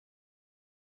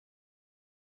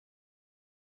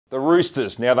The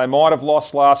Roosters. Now, they might have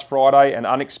lost last Friday, an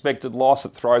unexpected loss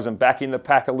that throws them back in the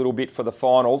pack a little bit for the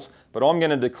finals. But I'm going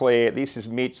to declare this is,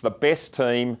 Mitch, the best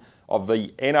team of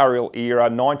the NRL era,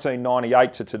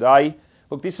 1998 to today.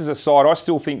 Look, this is a side, I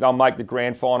still think they'll make the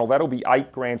grand final. That'll be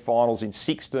 8 grand finals in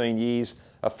 16 years.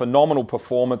 A phenomenal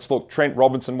performance. Look, Trent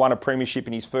Robinson won a premiership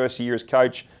in his first year as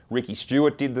coach. Ricky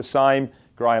Stewart did the same.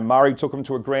 Graham Murray took him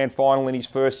to a grand final in his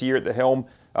first year at the helm.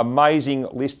 Amazing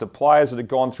list of players that have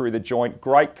gone through the joint.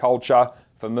 Great culture.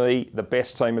 For me, the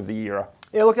best team of the era.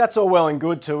 Yeah, look, that's all well and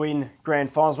good to win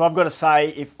grand finals, but I've got to say,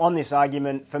 if on this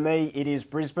argument, for me, it is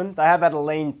Brisbane. They have had a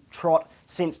lean trot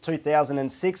since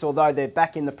 2006, although they're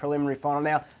back in the preliminary final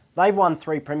now. They've won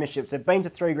 3 premierships. They've been to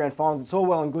 3 grand finals. It's all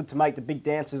well and good to make the big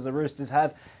dances the Roosters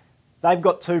have. They've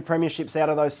got 2 premierships out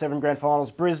of those 7 grand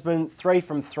finals. Brisbane, 3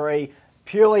 from 3,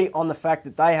 purely on the fact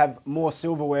that they have more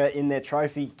silverware in their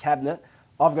trophy cabinet.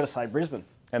 I've got to say Brisbane.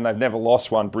 And they've never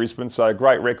lost one, Brisbane, so a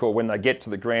great record when they get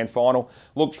to the grand final.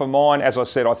 Look, for mine, as I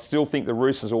said, I still think the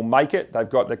Roosters will make it. They've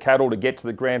got the cattle to get to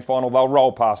the grand final. They'll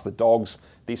roll past the Dogs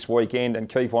this weekend and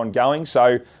keep on going.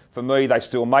 So for me, they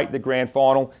still make the grand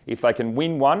final. If they can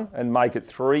win one and make it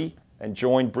 3 and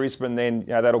join Brisbane, then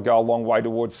that'll go a long way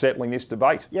towards settling this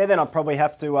debate. Yeah, then I'd probably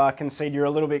have to concede you're a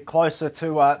little bit closer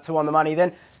to on the money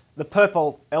then. The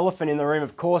purple elephant in the room,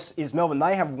 of course, is Melbourne.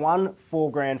 They have won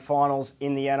 4 grand finals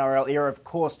in the NRL era. Of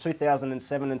course,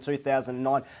 2007 and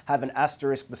 2009 have an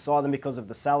asterisk beside them because of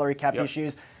the salary cap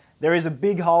issues. There is a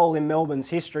big hole in Melbourne's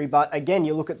history, but again,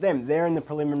 you look at them. They're in the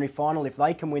preliminary final. If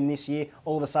they can win this year,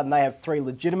 all of a sudden they have 3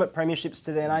 legitimate premierships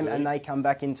to their name, and they come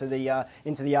back into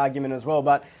the argument as well.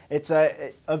 But it's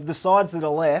of the sides that are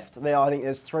left, I think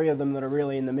there's 3 of them that are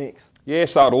really in the mix.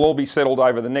 Yes, so it'll all be settled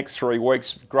over the next 3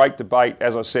 weeks. Great debate,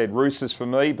 as I said, Roosters for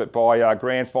me, but by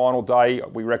grand final day,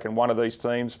 we reckon one of these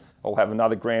teams will have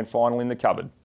another grand final in the cupboard.